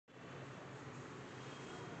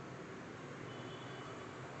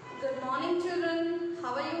children,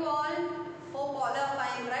 how are you all? Hope all are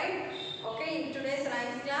fine, right? Okay, in today's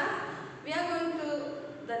rhymes class, we are going to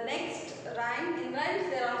the next rhyme. In rhymes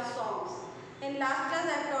there are songs. In last class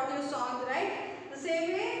I have taught you songs, right? The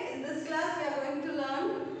same way in this class we are going to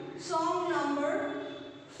learn song number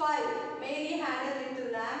 5. Mary had a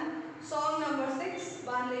little lamb. Song number 6.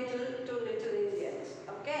 One little, two little Indians.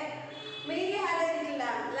 Okay. Mary had a little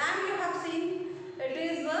lamb. Lamb you have seen. It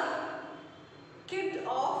is the kid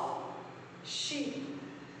of sheep.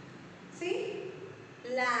 See?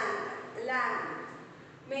 Lamb.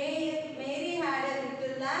 Mary had a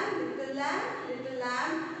little lamb.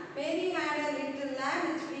 Mary had a little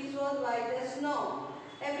lamb, its fleece was white as snow.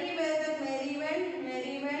 Everywhere that Mary went.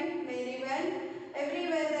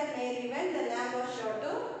 Everywhere that Mary went, the lamb was sure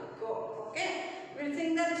to go. Okay? We'll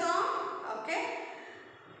sing that song. Okay?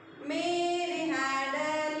 Mary had a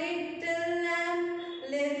little lamb.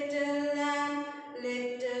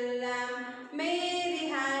 Mary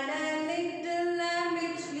had a little lamb,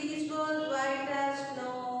 its fleece was white as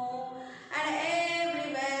snow. And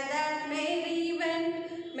everywhere that Mary went.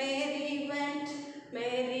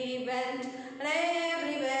 And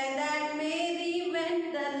everywhere that Mary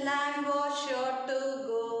went, the lamb was sure to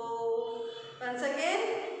go. Once again,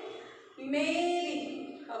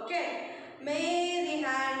 Mary. Okay. Mary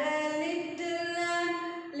had a little lamb.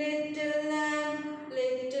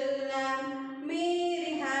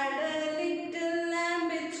 Mary had a little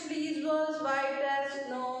lamb, its fleece was white as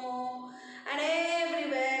snow. And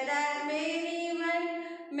everywhere that Mary went.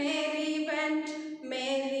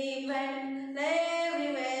 And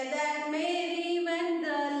everywhere that Mary went,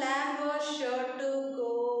 the lamb was sure to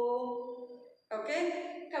go. Okay,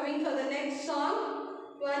 coming for the next song.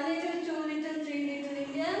 1 little, 2 little, 3 little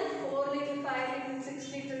Indians, 4 little, 5 little,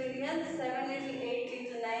 6 little Indians, 7 little, 8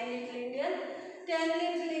 little, 9 little Indians, 10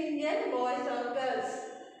 little Indian boys or girls.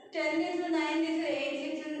 10 little, 9 little,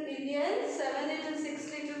 8 little Indians, 7 little,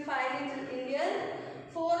 6 little, 5 little Indians,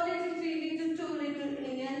 4 little, 3 little, 2 little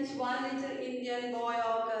Indians, 1 little Indian boy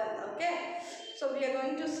or girl. Okay, so we are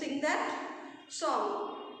going to sing that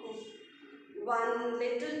song. 1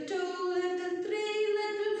 little, 2 little, 3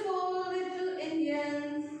 little, 4 little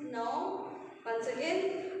Indians. No. Once again.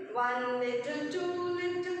 1 little, 2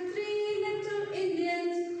 little, 3 little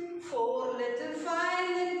Indians. 4 little,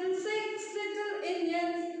 5 little, 6 little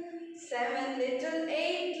Indians. 7 little,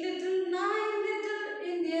 8 little, 9 little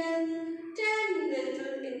Indians. 10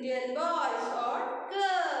 little Indian boys or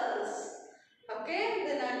girls. Okay.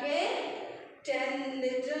 Then again. 10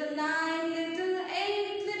 little, 9 little,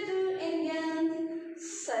 8 little Indians,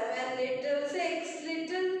 7 little, 6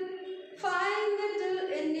 little, 5 little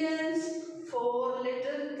Indians, 4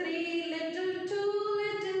 little, 3 little, 2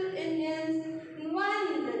 little Indians,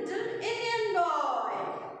 1 little Indian boy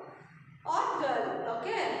or girl.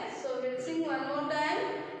 Okay, so we'll sing one more time.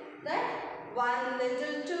 That 1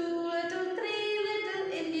 little, 2 little, 3 little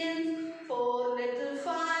Indians, 4 little,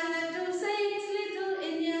 5 little, 6 little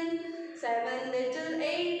Indians, 7 little,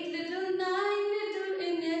 8 little, 9 little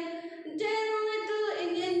Indian, 10 little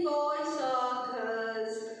Indian boys or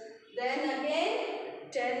girls. Then again,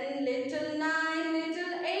 10 little, 9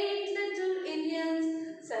 little, 8 little Indians,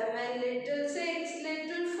 7 little, 6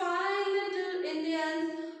 little, 5 little Indians,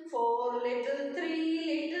 4 little, 3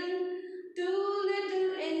 little, 2 little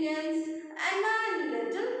Indians, and 1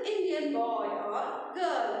 little Indian boy or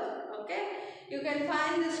girl. Okay, you can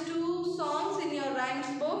find these two songs in your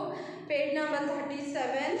rhymes book. Page number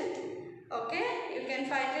 37. Okay, you can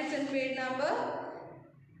find it in page number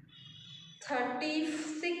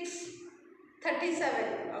 36,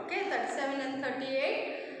 37. Okay, 37 and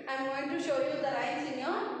 38. I am going to show you the rhymes in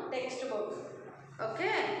your textbook.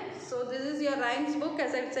 Okay, so this is your rhymes book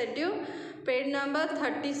as I have said you. Page number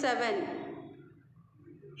 37.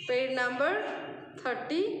 Page number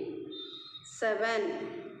 37.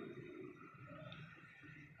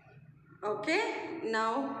 Okay,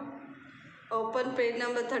 now open page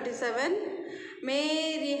number 37.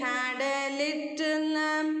 Mary had a little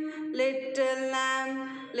lamb.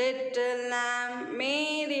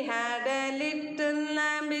 Mary had a little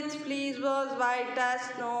lamb, its fleece was white as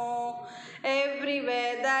snow.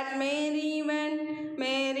 Everywhere that Mary went.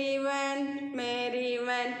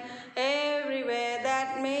 Everywhere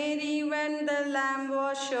that Mary went, the lamb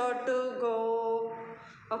was sure to go.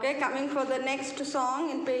 Okay, coming for the next song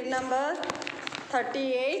in page number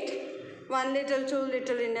 38. 1 little, 2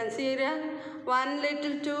 little Indians. Here, 1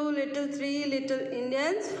 little, 2 little, 3 little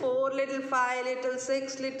Indians. 4 little, 5 little,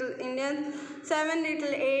 6 little Indians. 7 little,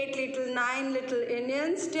 8 little, 9 little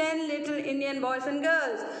Indians. 10 little Indian boys and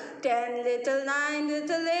girls. 10 little, 9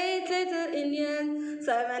 little, 8 little Indians.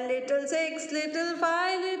 7 little, 6 little,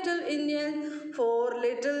 5 little Indians. 4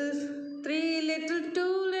 little, 3 little, 2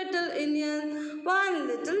 little Indians, 1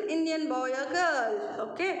 little Indian boy or girl.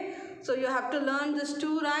 Okay, so you have to learn these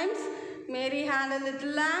 2 rhymes. Mary had a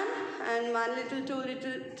little lamb, and 1 little, 2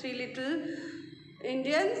 little, 3 little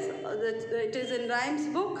Indians. It is in rhymes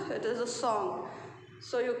book. It is a song.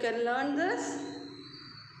 So you can learn this.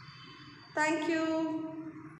 Thank you.